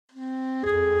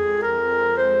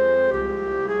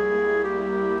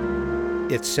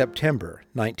It's September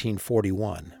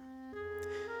 1941.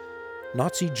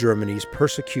 Nazi Germany's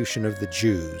persecution of the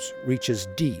Jews reaches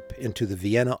deep into the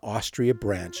Vienna, Austria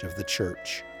branch of the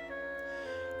church.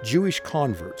 Jewish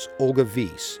converts Olga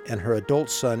Wies and her adult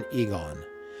son Egon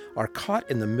are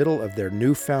caught in the middle of their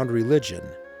newfound religion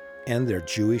and their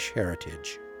Jewish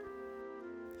heritage.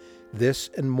 This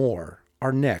and more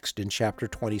are next in Chapter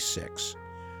 26,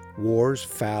 War's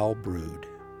Foul Brood.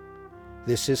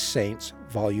 This is Saints,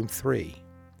 Volume 3,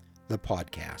 the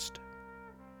podcast.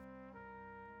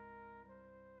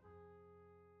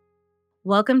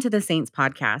 Welcome to the Saints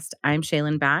podcast. I'm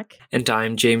Shaylin Back. And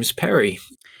I'm James Perry.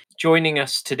 Joining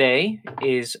us today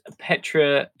is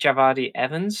Petra Javadi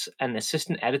Evans, an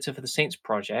assistant editor for the Saints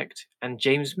Project, and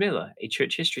James Miller, a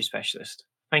church history specialist.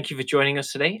 Thank you for joining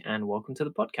us today, and welcome to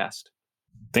the podcast.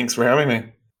 Thanks for having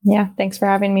me. Yeah, thanks for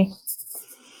having me.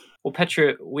 Well,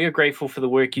 Petra, we are grateful for the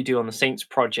work you do on the Saints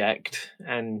Project,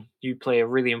 and you play a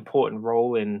really important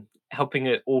role in helping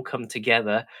it all come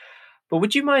together. But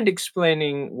would you mind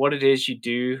explaining what it is you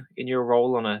do in your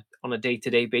role on a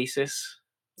day-to-day basis?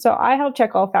 So I help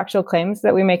check all factual claims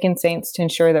that we make in Saints to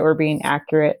ensure that we're being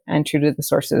accurate and true to the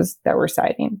sources that we're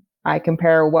citing. I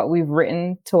compare what we've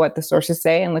written to what the sources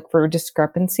say and look for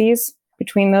discrepancies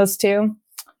between those two.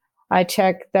 I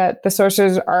check that the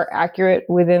sources are accurate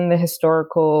within the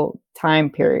historical time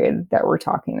period that we're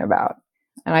talking about.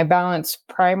 And I balance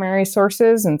primary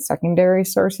sources and secondary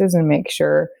sources and make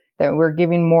sure that we're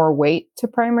giving more weight to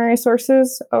primary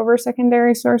sources over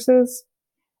secondary sources.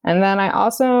 And then I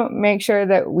also make sure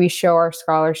that we show our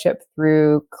scholarship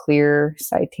through clear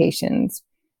citations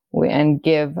and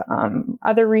give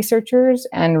other researchers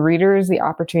and readers the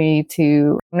opportunity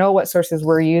to know what sources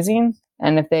we're using.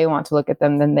 And if they want to look at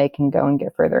them, then they can go and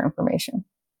get further information.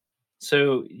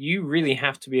 So you really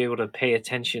have to be able to pay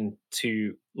attention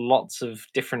to lots of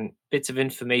different bits of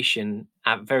information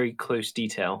at very close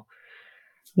detail.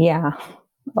 Yeah,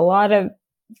 a lot of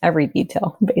every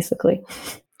detail, basically.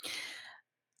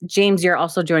 James, you're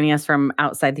also joining us from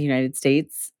outside the United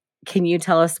States. Can you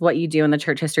tell us what you do in the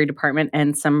church history department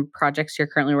and some projects you're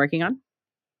currently working on?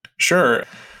 Sure.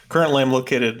 Currently,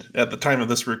 at the time of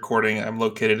this recording, I'm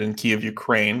located in Kyiv,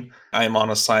 Ukraine. I am on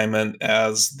assignment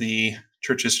as the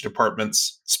church history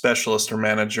department's specialist or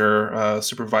manager,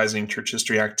 supervising church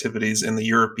history activities in the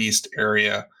Europe East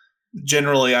area.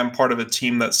 Generally, I'm part of a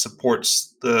team that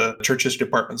supports the church history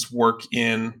department's work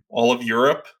in all of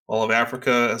Europe, all of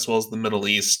Africa, as well as the Middle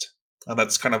East.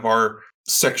 That's kind of our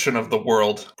section of the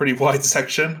world, pretty wide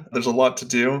section. There's a lot to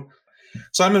do.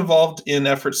 So I'm involved in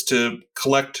efforts to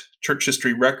collect church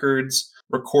history records,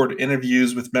 record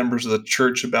interviews with members of the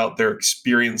church about their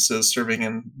experiences serving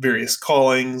in various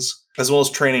callings, as well as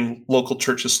training local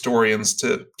church historians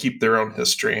to keep their own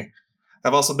history.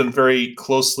 I've also been very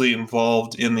closely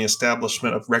involved in the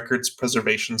establishment of records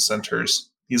preservation centers.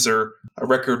 These are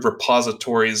record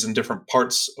repositories in different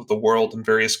parts of the world in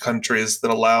various countries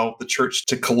that allow the church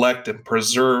to collect and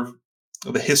preserve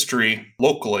the history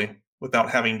locally without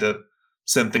having to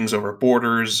send things over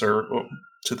borders or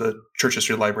to the church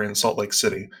history library in Salt Lake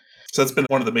City. So that's been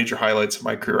one of the major highlights of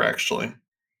my career, actually.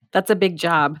 That's a big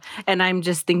job. And I'm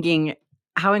just thinking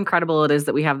how incredible it is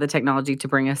that we have the technology to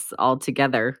bring us all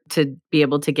together to be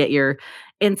able to get your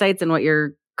insights and what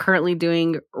you're currently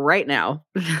doing right now.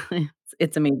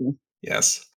 It's amazing.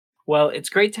 Yes. Well, it's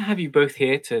great to have you both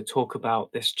here to talk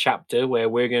about this chapter where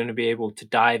we're going to be able to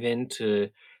dive into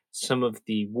some of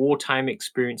the wartime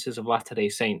experiences of Latter-day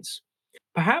Saints.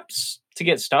 Perhaps to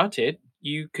get started,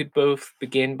 you could both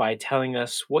begin by telling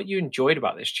us what you enjoyed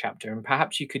about this chapter, and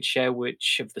perhaps you could share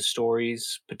which of the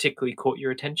stories particularly caught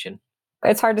your attention.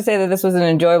 It's hard to say that this was an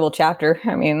enjoyable chapter.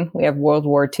 I mean, we have World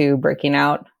War II breaking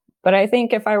out. But I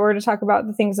think if I were to talk about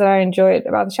the things that I enjoyed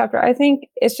about the chapter, I think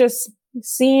it's just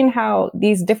seeing how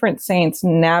these different saints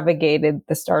navigated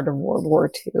the start of World War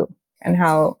II and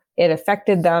how it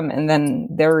affected them and then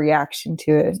their reaction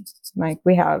to it. Like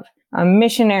we have a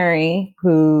missionary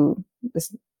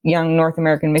this young North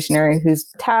American missionary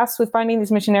who's tasked with finding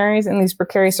these missionaries in these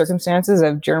precarious circumstances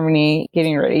of Germany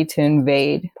getting ready to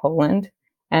invade Poland.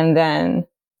 And then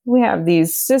we have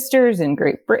these sisters in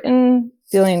Great Britain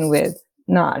dealing with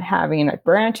not having a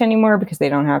branch anymore because they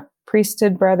don't have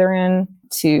priesthood brethren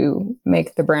to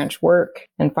make the branch work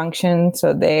and function.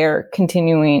 So they are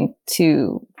continuing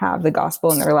to have the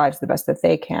gospel in their lives the best that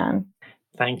they can.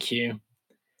 Thank you.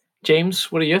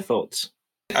 James, what are your thoughts?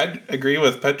 I agree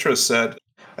with Petra said.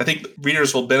 I think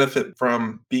readers will benefit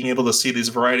from being able to see these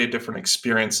variety of different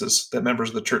experiences that members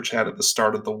of the church had at the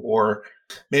start of the war.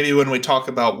 Maybe when we talk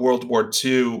about World War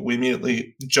II, we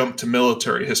immediately jump to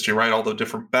military history, right? All the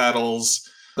different battles,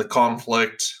 the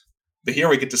conflict. But here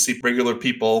we get to see regular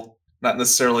people, not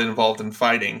necessarily involved in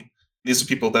fighting. These are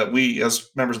people that we, as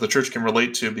members of the church, can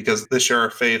relate to because they share our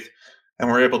faith, and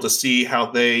we're able to see how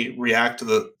they react to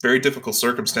the very difficult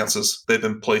circumstances they've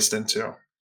been placed into.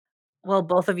 Well,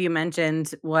 both of you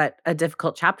mentioned what a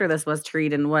difficult chapter this was to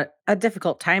read and what a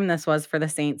difficult time this was for the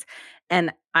saints.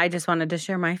 And I just wanted to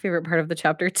share my favorite part of the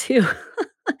chapter too.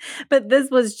 But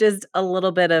this was just a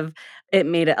little bit of it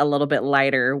made it a little bit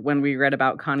lighter when we read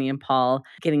about Connie and Paul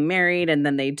getting married and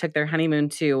then they took their honeymoon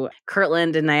to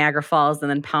Kirtland and Niagara Falls and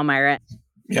then Palmyra.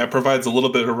 Yeah, it provides a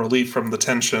little bit of relief from the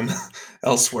tension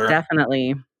elsewhere.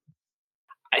 Definitely.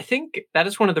 I think that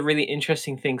is one of the really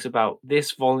interesting things about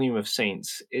this volume of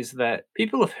Saints is that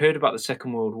people have heard about the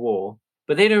Second World War,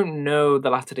 but they don't know the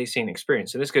Latter-day Saint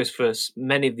experience. And this goes for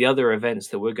many of the other events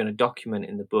that we're going to document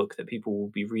in the book that people will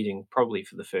be reading probably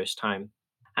for the first time.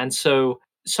 And so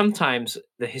sometimes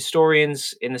the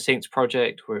historians in the Saints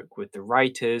Project work with the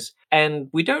writers, and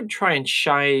we don't try and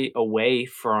shy away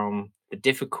from the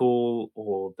difficult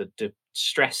or the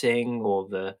distressing or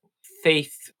the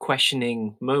faith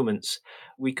questioning moments.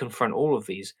 We confront all of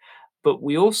these, but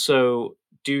we also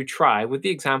do try, with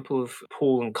the example of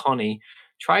Paul and Connie,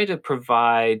 try to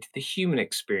provide the human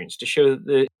experience to show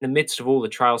that in the midst of all the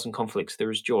trials and conflicts, there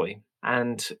is joy.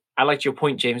 And I liked your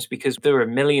point, James, because there are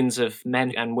millions of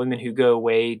men and women who go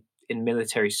away in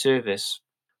military service,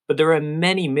 but there are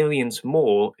many millions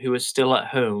more who are still at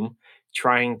home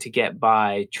trying to get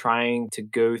by, trying to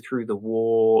go through the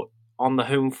war on the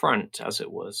home front, as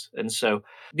it was. And so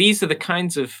these are the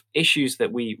kinds of issues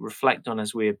that we reflect on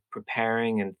as we're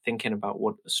preparing and thinking about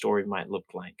what a story might look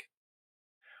like.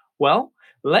 Well,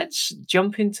 let's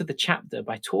jump into the chapter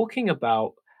by talking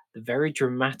about the very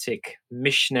dramatic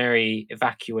missionary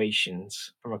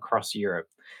evacuations from across Europe.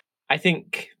 I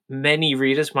think many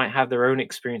readers might have their own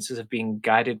experiences of being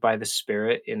guided by the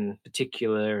Spirit in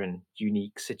particular and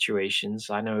unique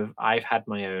situations. I know I've had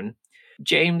my own.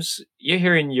 James, you're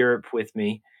here in Europe with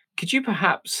me. Could you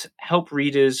perhaps help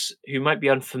readers who might be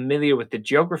unfamiliar with the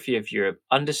geography of Europe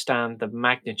understand the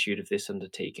magnitude of this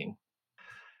undertaking?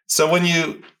 So when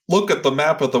you look at the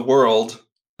map of the world,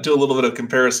 do a little bit of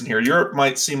comparison here. Europe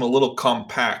might seem a little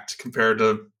compact compared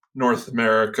to North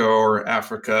America or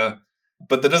Africa,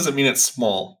 but that doesn't mean it's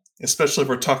small, especially if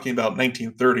we're talking about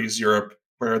 1930s Europe,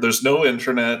 where there's no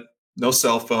internet, no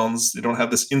cell phones, you don't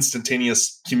have this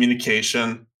instantaneous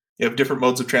communication, you have different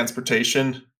modes of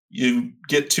transportation. You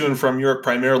get to and from Europe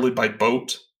primarily by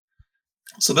boat.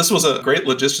 So this was a great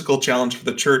logistical challenge for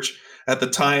the church. At the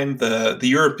time, the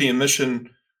European mission,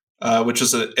 which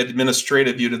is an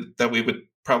administrative unit that we would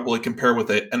probably compare with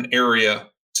an area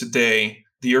today,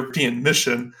 the European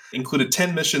mission included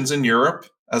 10 missions in Europe,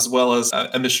 as well as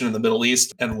a mission in the Middle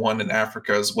East and one in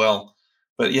Africa as well.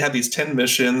 But you had these 10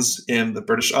 missions in the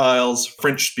British Isles,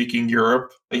 French-speaking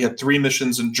Europe. You had 3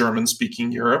 missions in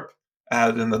German-speaking Europe,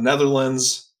 added in the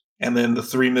Netherlands, and then the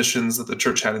 3 missions that the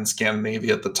church had in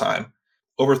Scandinavia at the time.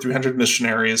 Over 300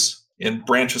 missionaries in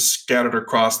branches scattered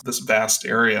across this vast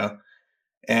area.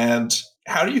 And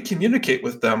how do you communicate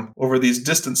with them over these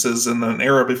distances in an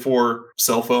era before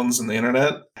cell phones and the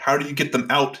internet? How do you get them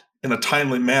out in a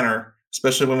timely manner,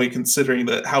 especially when we're considering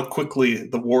that how quickly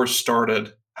the war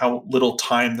started, how little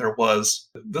time there was?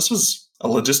 This was a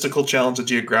logistical challenge, a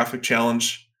geographic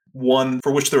challenge, one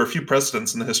for which there were few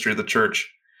precedents in the history of the church.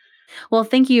 Well,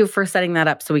 thank you for setting that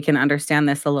up so we can understand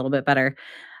this a little bit better.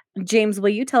 James, will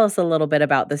you tell us a little bit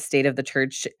about the state of the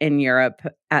church in Europe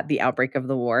at the outbreak of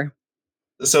the war?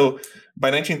 So by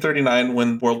 1939,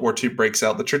 when World War II breaks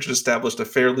out, the church had established a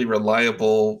fairly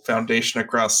reliable foundation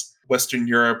across Western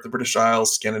Europe, the British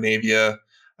Isles, Scandinavia,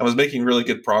 and was making really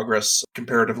good progress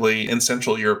comparatively in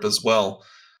Central Europe as well.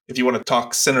 If you want to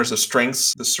talk centers of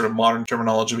strengths, this sort of modern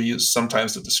terminology we use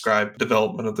sometimes to describe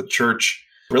development of the church,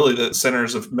 really the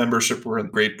centers of membership were in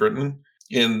Great Britain,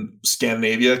 in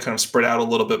Scandinavia, kind of spread out a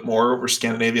little bit more over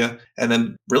Scandinavia, and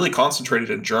then really concentrated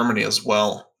in Germany as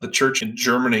well. The church in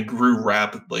Germany grew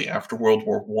rapidly after World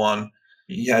War I.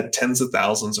 You had tens of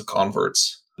thousands of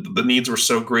converts. The needs were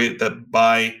so great that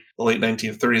by the late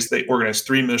 1930s, they organized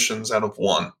 3 missions out of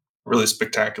 1. Really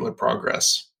spectacular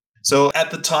progress. So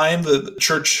at the time, the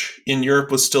church in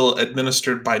Europe was still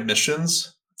administered by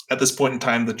missions. At this point in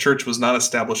time, the church was not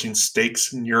establishing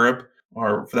stakes in Europe,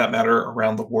 or for that matter,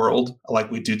 around the world like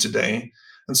we do today.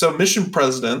 And so mission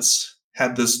presidents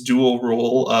had this dual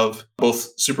role of both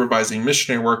supervising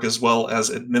missionary work as well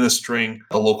as administering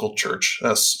a local church,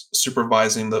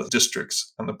 supervising the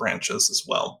districts and the branches as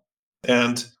well.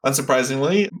 And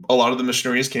unsurprisingly, a lot of the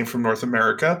missionaries came from North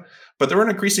America, but there were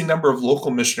an increasing number of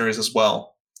local missionaries as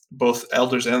well, both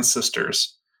elders and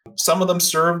sisters. Some of them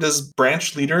served as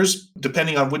branch leaders.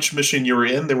 Depending on which mission you were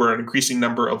in, there were an increasing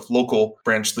number of local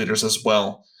branch leaders as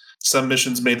well. Some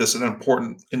missions made this an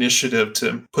important initiative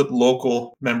to put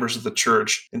local members of the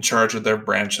church in charge of their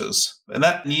branches. And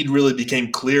that need really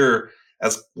became clear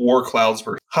as war clouds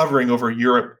were hovering over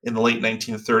Europe in the late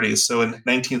 1930s. So in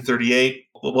 1938,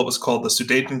 what was called the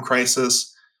Sudeten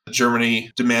Crisis,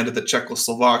 Germany demanded that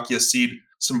Czechoslovakia cede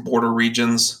some border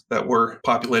regions that were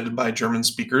populated by German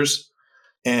speakers.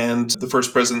 And the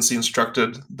first presidency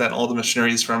instructed that all the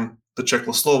missionaries from the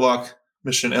Czechoslovak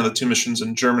mission and the two missions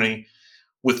in Germany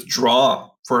withdraw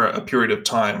for a period of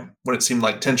time when it seemed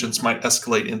like tensions might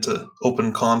escalate into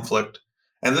open conflict.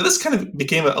 And then this kind of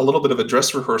became a little bit of a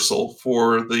dress rehearsal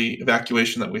for the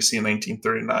evacuation that we see in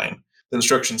 1939. The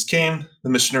instructions came, the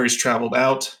missionaries traveled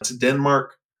out to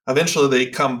Denmark. Eventually, they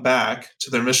come back to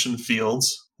their mission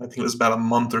fields. I think it was about a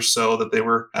month or so that they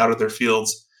were out of their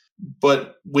fields.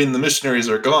 But when the missionaries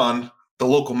are gone, the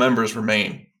local members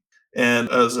remain. And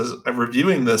as I'm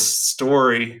reviewing this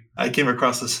story, I came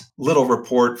across this little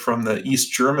report from the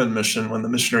East German mission when the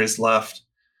missionaries left.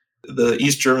 The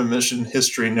East German mission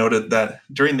history noted that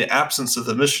during the absence of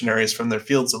the missionaries from their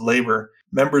fields of labor,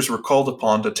 members were called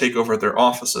upon to take over their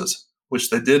offices, which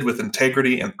they did with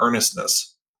integrity and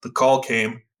earnestness. The call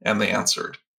came, and they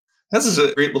answered. This is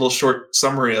a great little short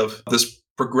summary of this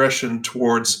progression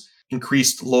towards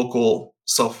increased local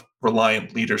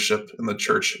self-reliant leadership in the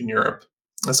church in Europe.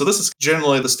 And so this is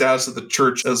generally the status of the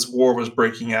church as war was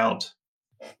breaking out.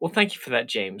 Well, thank you for that,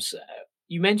 James.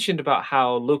 You mentioned about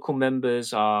how local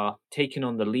members are taking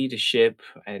on the leadership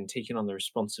and taking on the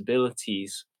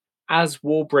responsibilities. As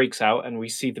war breaks out and we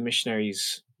see the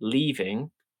missionaries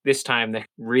leaving, this time they're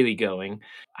really going,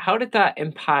 how did that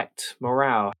impact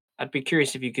morale? I'd be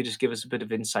curious if you could just give us a bit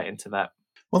of insight into that.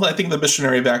 Well, I think the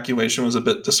missionary evacuation was a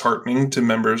bit disheartening to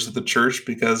members of the church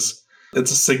because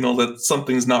it's a signal that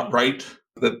something's not right,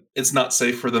 that it's not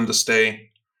safe for them to stay.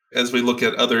 As we look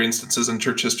at other instances in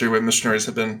church history where missionaries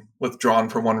have been withdrawn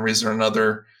for one reason or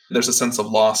another, there's a sense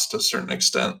of loss to a certain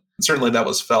extent. And certainly that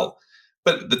was felt.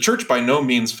 But the church by no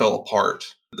means fell apart.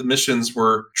 The missions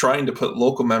were trying to put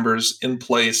local members in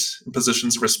place in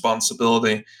positions of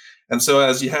responsibility. And so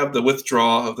as you have the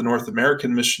withdrawal of the North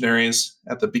American missionaries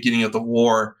at the beginning of the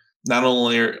war, not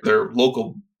only are there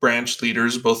local branch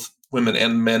leaders, both women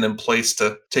and men, in place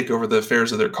to take over the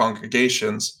affairs of their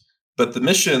congregations, but the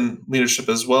mission leadership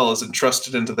as well is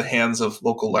entrusted into the hands of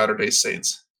local Latter-day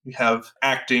Saints. You have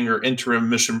acting or interim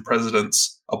mission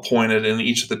presidents appointed in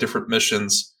each of the different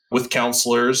missions with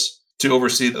counselors to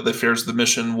oversee the affairs of the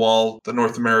mission while the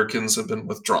North Americans have been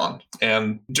withdrawn.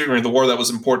 And during the war, that was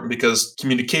important because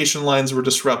communication lines were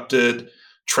disrupted.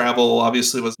 Travel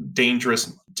obviously was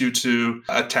dangerous due to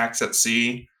attacks at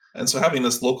sea. And so having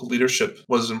this local leadership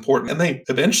was important. And they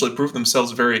eventually proved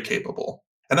themselves very capable.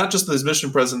 And not just those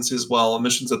mission presidents as well.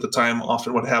 Missions at the time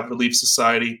often would have Relief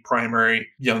Society, primary,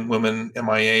 young women,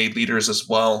 MIA leaders as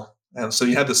well. And so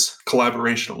you had this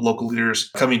collaboration of local leaders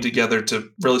coming together to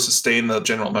really sustain the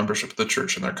general membership of the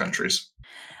church in their countries.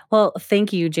 Well,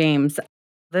 thank you, James.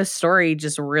 This story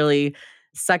just really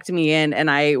sucked me in, and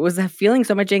I was feeling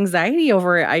so much anxiety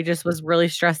over it. I just was really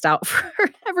stressed out for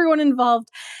everyone involved.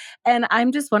 And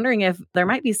I'm just wondering if there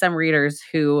might be some readers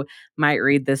who might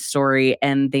read this story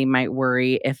and they might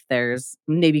worry if there's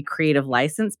maybe creative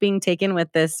license being taken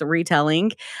with this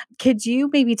retelling. Could you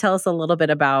maybe tell us a little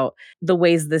bit about the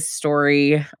ways this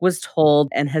story was told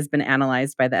and has been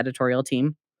analyzed by the editorial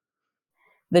team?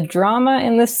 The drama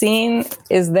in the scene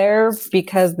is there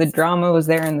because the drama was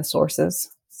there in the sources.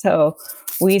 So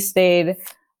we stayed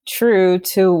true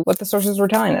to what the sources were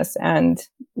telling us. And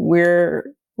we're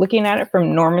looking at it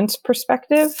from Norman's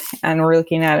perspective, and we're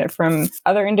looking at it from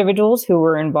other individuals who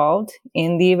were involved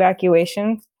in the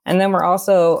evacuation. And then we're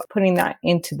also putting that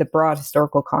into the broad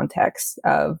historical context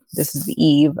of this is the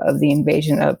eve of the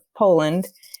invasion of Poland.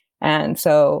 And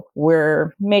so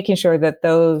we're making sure that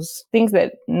those things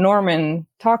that Norman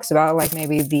talks about, like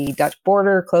maybe the Dutch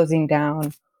border closing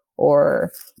down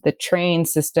or the train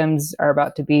systems are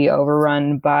about to be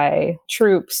overrun by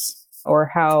troops, or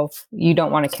how you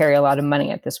don't want to carry a lot of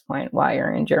money at this point while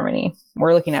you're in Germany.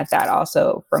 We're looking at that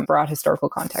also from broad historical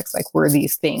context, like were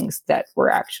these things that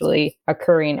were actually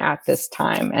occurring at this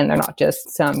time, and they're not just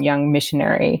some young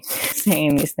missionary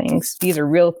saying these things. These are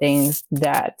real things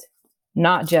that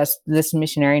not just this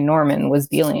missionary Norman was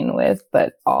dealing with,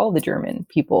 but all the German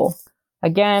people.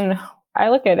 Again, I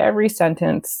look at every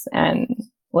sentence and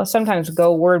sometimes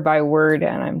go word by word,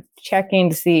 and I'm checking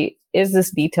to see, is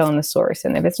this detail in the source?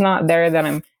 And if it's not there, then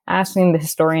I'm asking the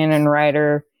historian and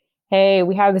writer, hey,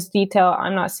 we have this detail.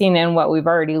 I'm not seeing it in what we've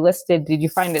already listed. Did you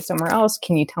find it somewhere else?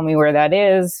 Can you tell me where that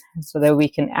is so that we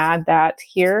can add that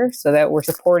here so that we're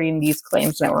supporting these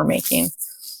claims that we're making?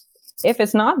 If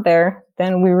it's not there,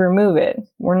 then we remove it.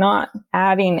 We're not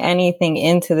adding anything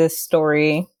into this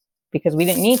story because we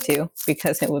didn't need to,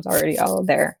 because it was already all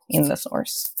there in the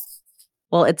source.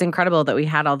 Well, it's incredible that we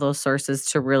had all those sources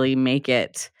to really make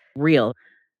it real.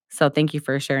 So thank you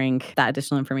for sharing that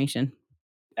additional information.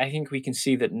 I think we can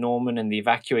see that Norman and the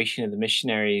evacuation of the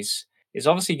missionaries is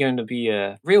obviously going to be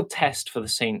a real test for the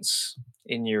saints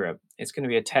in Europe. It's going to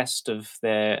be a test of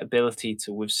their ability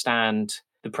to withstand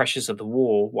the pressures of the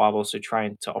war while also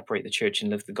trying to operate the church and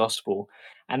live the gospel.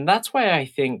 And that's why I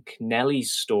think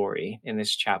Nellie's story in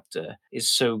this chapter is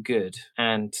so good.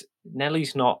 And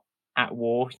Nellie's not at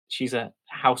war. She's a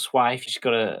housewife. She's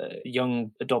got a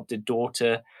young adopted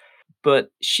daughter,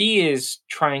 but she is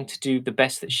trying to do the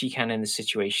best that she can in the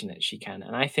situation that she can.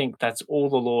 And I think that's all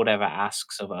the Lord ever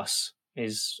asks of us,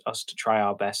 is us to try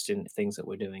our best in things that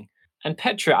we're doing. And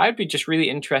Petra, I'd be just really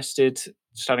interested,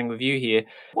 starting with you here,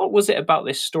 what was it about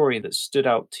this story that stood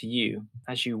out to you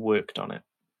as you worked on it?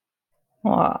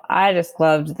 Well, I just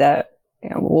loved that,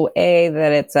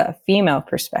 that it's a female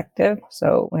perspective.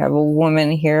 So we have a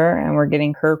woman here and we're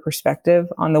getting her perspective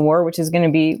on the war, which is going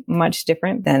to be much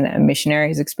different than a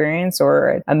missionary's experience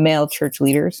or a male church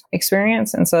leader's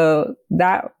experience. And so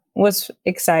that was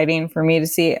exciting for me to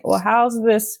see, well, how's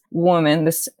this woman,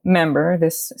 this member,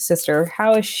 this sister,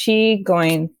 how is she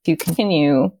going to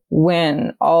continue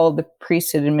when all the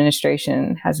priesthood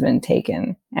administration has been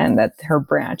taken and that her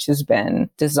branch has been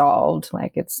dissolved,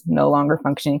 like it's no longer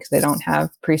functioning because they don't have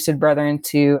priesthood brethren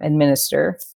to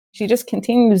administer? She just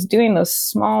continues doing those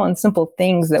small and simple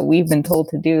things that we've been told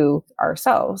to do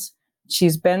ourselves.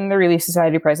 She's been the Relief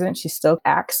Society president. She still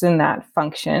acts in that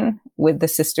function with the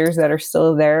sisters that are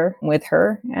still there with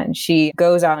her. And she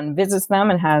goes out and visits them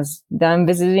and has them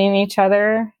visiting each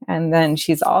other. And then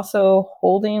she's also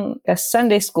holding a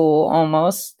Sunday school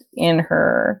almost in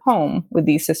her home with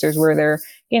these sisters where they're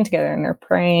getting together and they're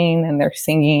praying and they're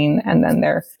singing and then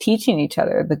they're teaching each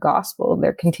other the gospel.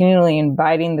 They're continually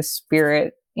inviting the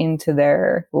Spirit into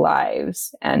their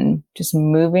lives and just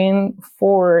moving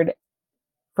forward.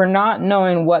 For not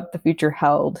knowing what the future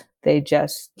held, they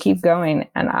just keep going.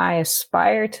 And I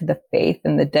aspire to the faith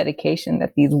and the dedication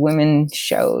that these women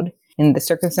showed in the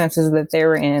circumstances that they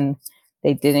were in.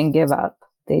 They didn't give up.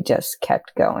 They just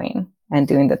kept going and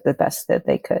doing the best that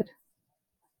they could.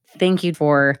 Thank you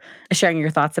for sharing your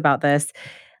thoughts about this.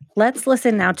 Let's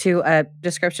listen now to a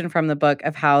description from the book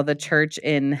of how the church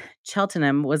in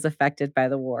Cheltenham was affected by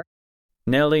the war.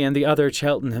 Nellie and the other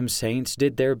Cheltenham saints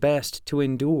did their best to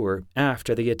endure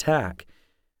after the attack.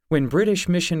 When British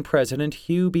Mission President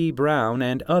Hugh B. Brown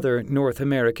and other North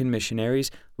American missionaries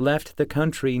left the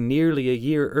country nearly a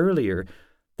year earlier,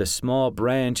 the small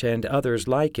branch and others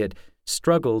like it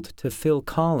struggled to fill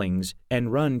callings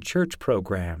and run church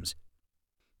programs.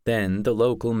 Then the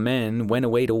local men went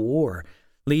away to war,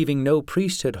 leaving no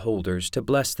priesthood holders to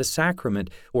bless the sacrament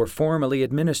or formally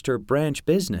administer branch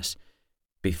business.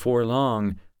 Before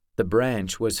long, the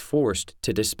branch was forced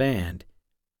to disband.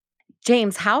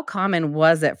 James, how common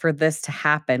was it for this to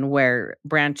happen where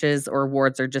branches or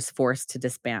wards are just forced to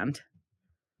disband?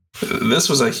 This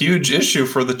was a huge issue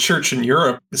for the church in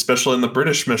Europe, especially in the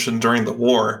British mission during the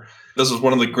war. This was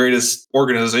one of the greatest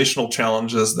organizational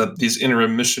challenges that these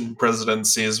interim mission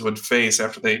presidencies would face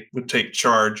after they would take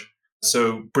charge.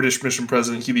 So British Mission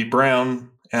President Hugh B.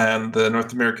 Brown and the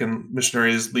North American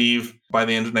missionaries leave by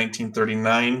the end of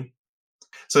 1939.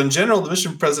 So in general, the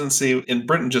mission presidency in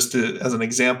Britain, just as an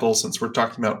example, since we're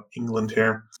talking about England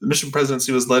here, the mission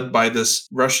presidency was led by this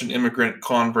Russian immigrant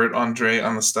convert, Andrei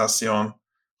Anastasian,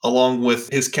 along with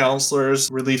his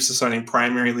counselors, Relief Society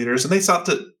primary leaders, and they sought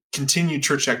to continue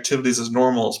church activities as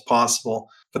normal as possible.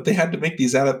 But they had to make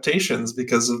these adaptations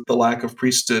because of the lack of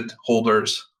priesthood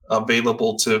holders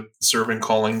available to serve in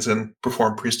callings and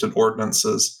perform priesthood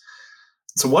ordinances.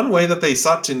 So one way that they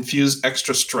sought to infuse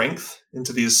extra strength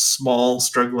into these small,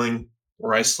 struggling,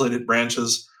 or isolated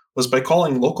branches was by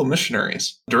calling local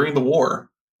missionaries during the war,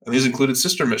 and these included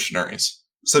sister missionaries.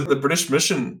 So the British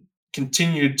mission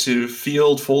continued to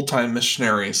field full-time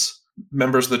missionaries,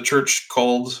 members of the church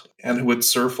called and who would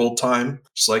serve full-time,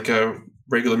 just like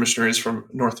regular missionaries from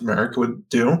North America would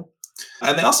do.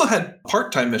 And they also had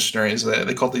part-time missionaries.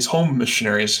 They called these home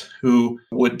missionaries who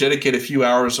would dedicate a few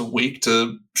hours a week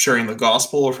to sharing the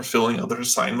gospel or fulfilling other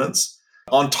assignments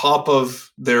on top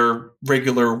of their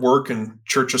regular work and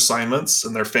church assignments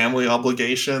and their family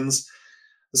obligations.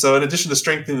 So in addition to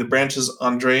strengthening the branches,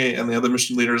 Andrei and the other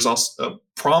mission leaders also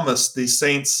promised these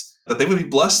saints that they would be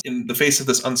blessed in the face of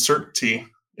this uncertainty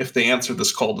if they answered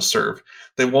this call to serve.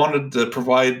 They wanted to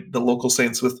provide the local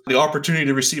saints with the opportunity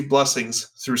to receive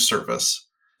blessings through service.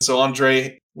 So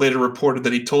Andre later reported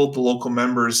that he told the local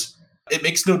members, "It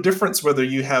makes no difference whether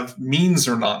you have means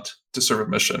or not to serve a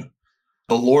mission.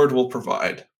 The Lord will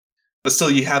provide." But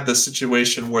still, you had this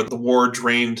situation where the war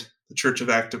drained the Church of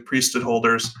Active Priesthood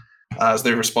holders as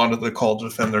they responded to the call to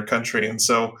defend their country. And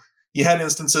so you had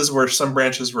instances where some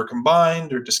branches were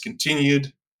combined or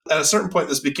discontinued. At a certain point,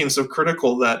 this became so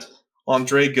critical that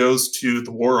Andre goes to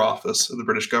the War Office of the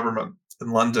British government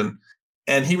in London,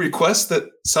 and he requests that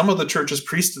some of the church's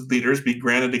priesthood leaders be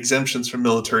granted exemptions from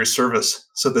military service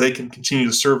so that they can continue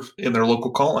to serve in their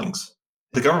local callings.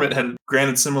 The government had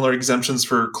granted similar exemptions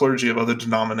for clergy of other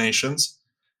denominations.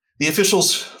 The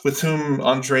officials with whom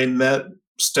Andre met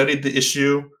studied the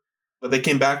issue, but they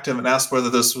came back to him and asked whether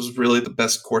this was really the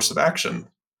best course of action.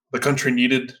 The country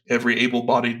needed every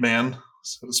able-bodied man,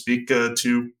 so to speak,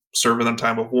 to serve in a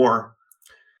time of war.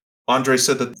 Andre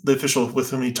said that the official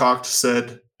with whom he talked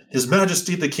said, "His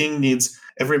Majesty the King needs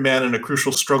every man in a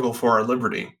crucial struggle for our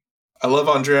liberty." I love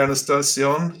Andre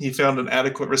Anastasion. He found an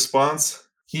adequate response.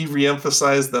 He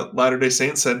reemphasized that Latter-day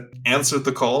Saints had answered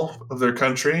the call of their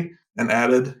country and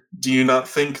added, "Do you not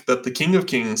think that the King of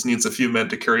Kings needs a few men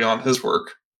to carry on his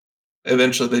work?"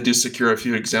 Eventually, they do secure a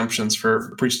few exemptions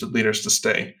for priesthood leaders to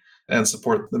stay and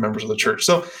support the members of the church.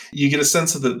 So you get a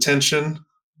sense of the tension,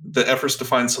 the efforts to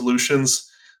find solutions,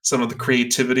 some of the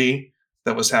creativity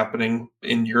that was happening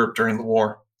in Europe during the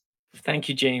war. Thank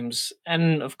you, James.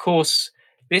 And of course,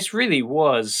 this really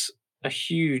was a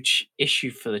huge issue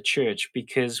for the church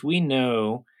because we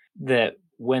know that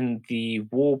when the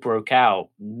war broke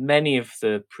out, many of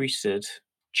the priesthood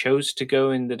chose to go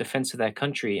in the defense of their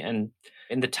country. And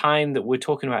in the time that we're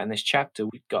talking about in this chapter,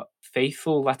 we've got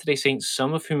faithful Latter-day Saints,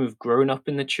 some of whom have grown up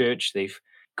in the church. They've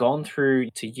gone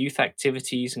through to youth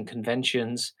activities and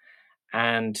conventions,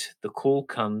 and the call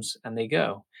comes and they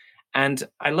go. And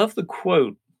I love the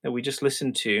quote that we just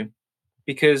listened to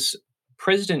because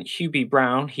President Hugh B.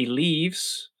 Brown, he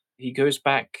leaves, he goes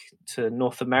back to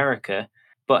North America,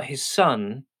 but his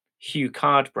son, Hugh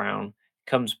Card Brown,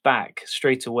 comes back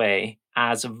straight away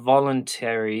as a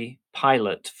voluntary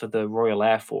pilot for the Royal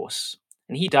Air Force.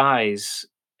 And he dies.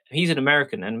 He's an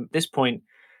American. And at this point,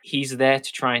 he's there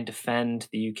to try and defend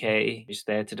the UK. He's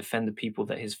there to defend the people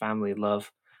that his family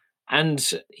love.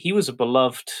 And he was a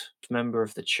beloved member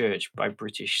of the church by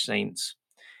British saints.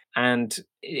 And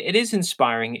it is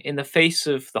inspiring in the face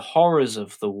of the horrors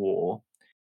of the war.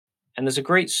 And there's a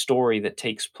great story that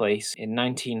takes place in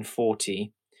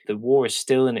 1940. The war is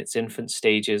still in its infant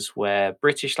stages where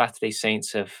British Latter-day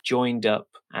Saints have joined up,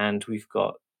 and we've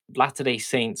got Latter-day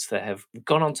Saints that have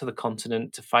gone onto the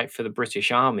continent to fight for the British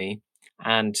Army.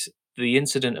 And the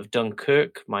incident of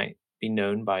Dunkirk might be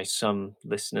known by some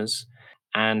listeners.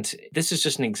 And this is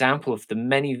just an example of the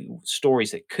many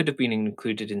stories that could have been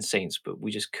included in Saints, but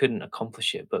we just couldn't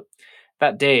accomplish it. But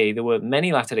that day, there were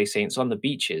many Latter-day Saints on the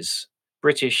beaches,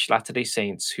 British Latter-day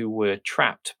Saints who were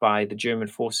trapped by the German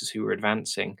forces who were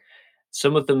advancing.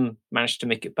 Some of them managed to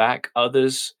make it back.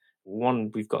 Others,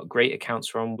 one we've got great accounts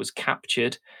from, was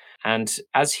captured. And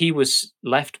as he was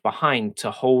left behind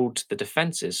to hold the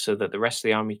defenses so that the rest of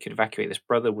the army could evacuate, this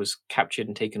brother was captured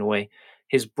and taken away.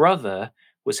 His brother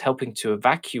was helping to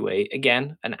evacuate,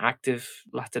 again, an active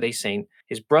Latter-day Saint.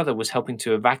 His brother was helping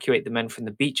to evacuate the men from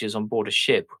the beaches on board a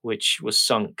ship, which was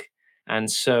sunk. And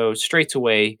so straight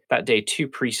away that day, two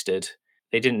priesthood,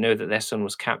 they didn't know that their son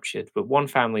was captured, but one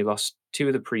family lost two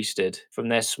of the priesthood from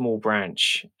their small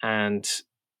branch. And,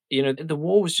 you know, the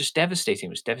war was just devastating.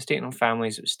 It was devastating on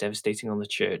families. It was devastating on the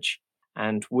church.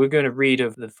 And we're going to read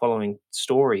over the following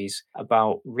stories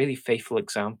about really faithful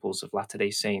examples of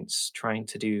Latter-day Saints trying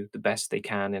to do the best they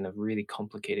can in a really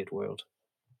complicated world.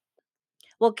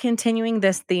 Well, continuing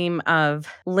this theme of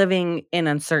living in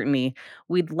uncertainty,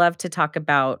 we'd love to talk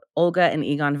about Olga and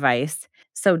Egon Weiss.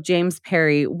 So, James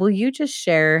Perry, will you just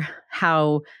share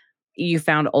how you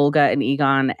found Olga and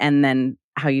Egon and then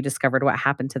how you discovered what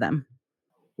happened to them?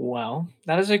 Well,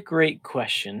 that is a great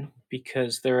question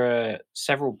because there are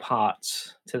several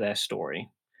parts to their story.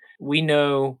 We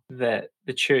know that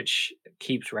the church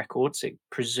keeps records, it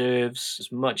preserves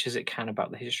as much as it can about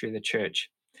the history of the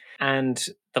church. And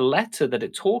the letter that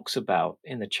it talks about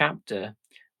in the chapter,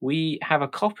 we have a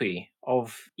copy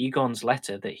of Egon's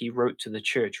letter that he wrote to the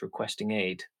church requesting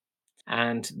aid.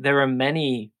 And there are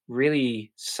many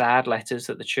really sad letters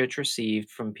that the church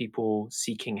received from people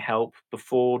seeking help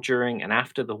before, during, and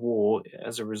after the war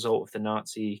as a result of the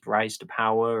Nazi rise to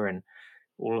power and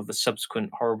all of the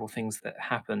subsequent horrible things that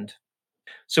happened.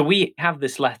 So we have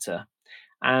this letter,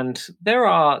 And there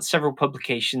are several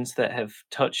publications that have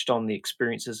touched on the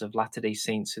experiences of Latter-day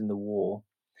Saints in the war.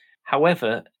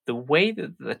 However, the way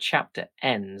that the chapter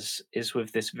ends is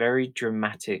with this very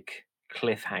dramatic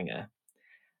cliffhanger.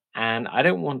 And I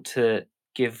don't want to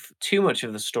give too much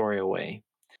of the story away,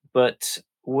 but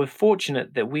we're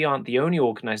fortunate that we aren't the only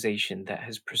organization that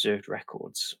has preserved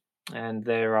records. And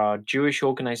there are Jewish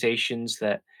organizations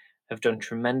that have done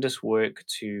tremendous work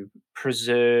to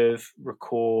preserve,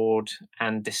 record,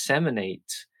 and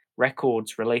disseminate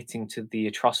records relating to the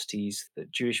atrocities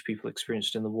that Jewish people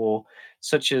experienced in the war,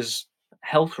 such as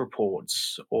health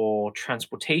reports or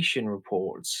transportation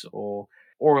reports or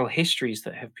oral histories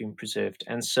that have been preserved.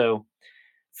 And so,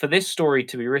 for this story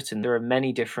to be written, there are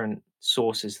many different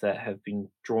sources that have been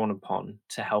drawn upon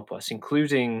to help us,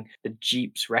 including the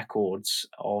Jeep's records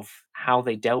of how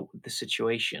they dealt with the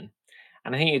situation.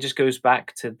 And I think it just goes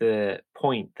back to the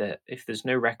point that if there's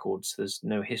no records, there's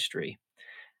no history.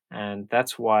 And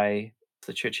that's why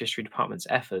the Church History Department's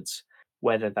efforts,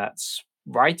 whether that's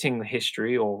writing the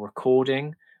history or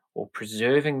recording or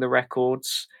preserving the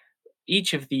records,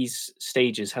 each of these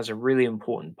stages has a really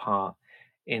important part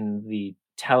in the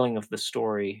telling of the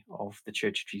story of the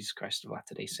Church of Jesus Christ of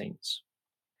Latter-day Saints.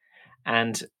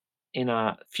 And in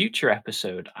a future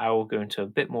episode, I will go into a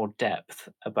bit more depth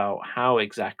about how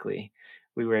exactly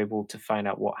we were able to find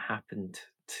out what happened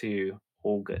to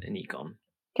Olga and Egon.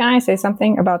 Can I say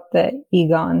something about the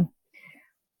Egon?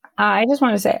 I just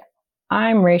want to say,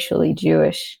 I'm racially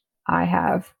Jewish. I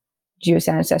have Jewish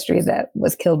ancestry that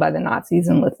was killed by the Nazis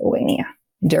in Lithuania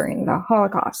during the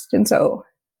Holocaust. And so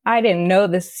I didn't know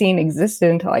this scene existed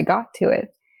until I got to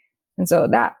it. And so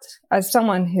that, as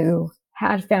someone who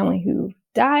had family who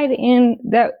died in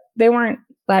that, they weren't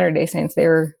Latter-day Saints, they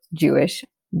were Jewish,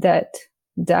 that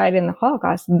died in the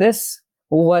Holocaust, this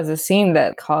was a scene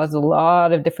that caused a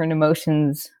lot of different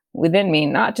emotions within me,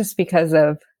 not just because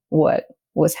of what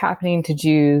was happening to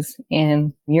Jews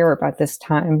in Europe at this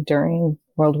time during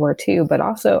World War II, but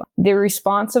also the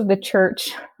response of the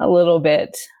church a little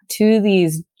bit to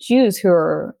these Jews who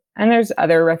are, and there's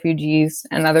other refugees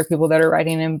and other people that are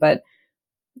writing in, but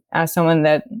as someone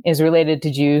that is related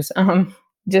to Jews,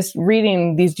 just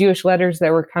reading these Jewish letters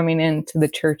that were coming into the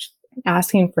church,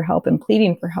 asking for help and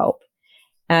pleading for help,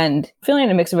 and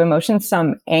feeling a mix of emotions,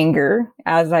 some anger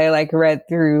as I read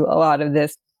through a lot of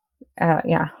this.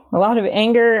 A lot of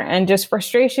anger and just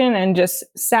frustration and just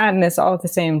sadness all at the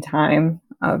same time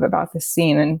about this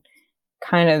scene, and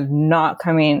kind of not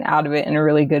coming out of it in a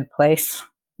really good place.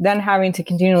 Then having to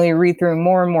continually read through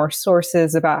more and more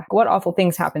sources about what awful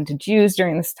things happened to Jews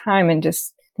during this time, and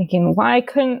just thinking, why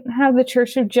couldn't have the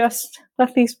church have just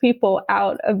let these people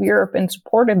out of Europe and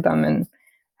supported them, and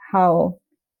how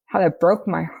that broke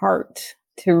my heart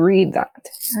to read that.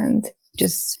 And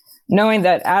just knowing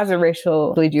that as a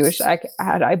racially Jewish,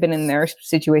 had I been in their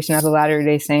situation as a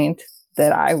Latter-day Saint,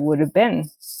 that I would have been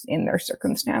in their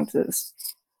circumstances.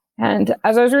 And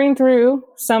as I was reading through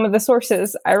some of the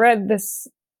sources, I read this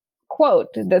quote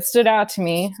that stood out to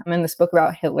me. I'm in this book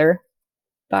about Hitler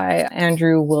by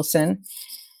Andrew Wilson.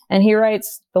 And he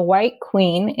writes, "The White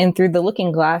Queen in Through the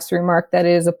Looking Glass remarked that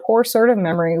it is a poor sort of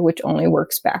memory which only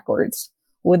works backwards.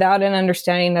 Without an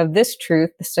understanding of this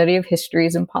truth, the study of history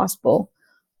is impossible.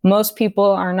 Most people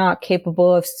are not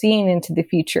capable of seeing into the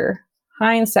future.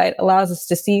 Hindsight allows us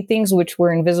to see things which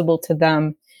were invisible to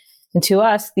them. And to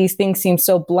us, these things seem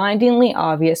so blindingly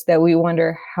obvious that we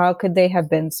wonder, how could they have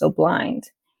been so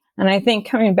blind?" And I think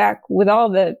coming back with all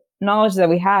the knowledge that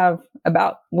we have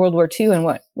about World War II and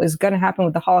what was going to happen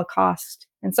with the Holocaust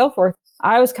and so forth,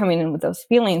 I was coming in with those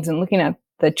feelings and looking at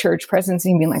the church presidency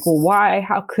and being like, well, why?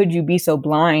 How could you be so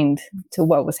blind to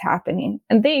what was happening?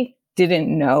 And they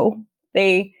didn't know.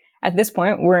 They, at this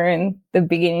point, were in the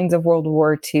beginnings of World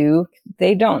War II.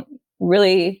 They don't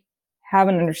really have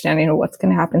an understanding of what's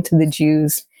going to happen to the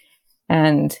Jews.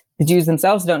 And the Jews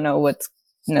themselves don't know what's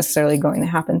necessarily going to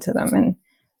happen to them. And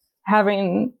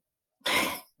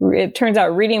it turns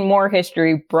out reading more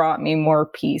history brought me more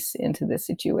peace into this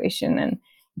situation and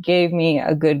gave me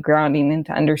a good grounding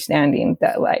into understanding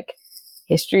that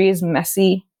history is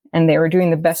messy and they were doing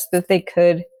the best that they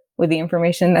could with the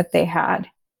information that they had.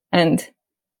 And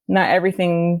not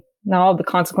all the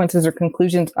consequences or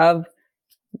conclusions of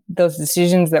those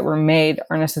decisions that were made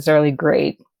are necessarily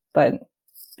great, but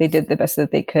they did the best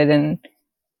that they could. And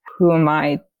who am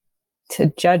I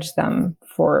to judge them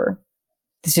for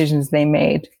decisions they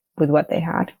made with what they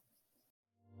had?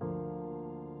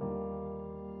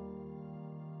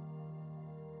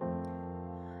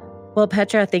 Well,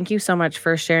 Petra, thank you so much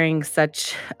for sharing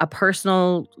such a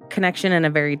personal connection and a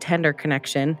very tender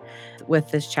connection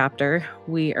with this chapter.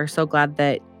 We are so glad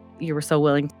that you were so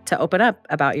willing to open up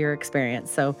about your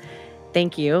experience. So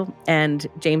thank you. And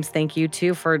James, thank you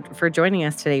too for joining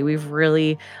us today. We've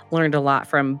really learned a lot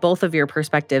from both of your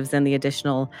perspectives and the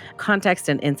additional context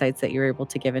and insights that you're able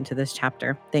to give into this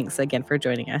chapter. Thanks again for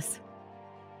joining us.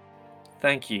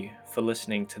 Thank you for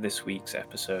listening to this week's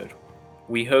episode.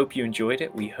 We hope you enjoyed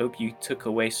it. We hope you took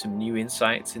away some new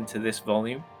insights into this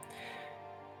volume.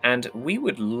 And we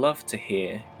would love to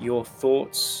hear your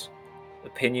thoughts,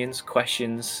 opinions,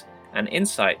 questions, and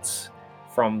insights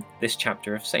from this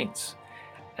chapter of Saints.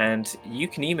 And you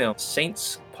can email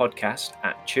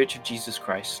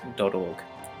saintspodcast@churchofjesuschrist.org.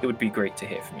 It would be great to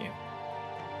hear from you.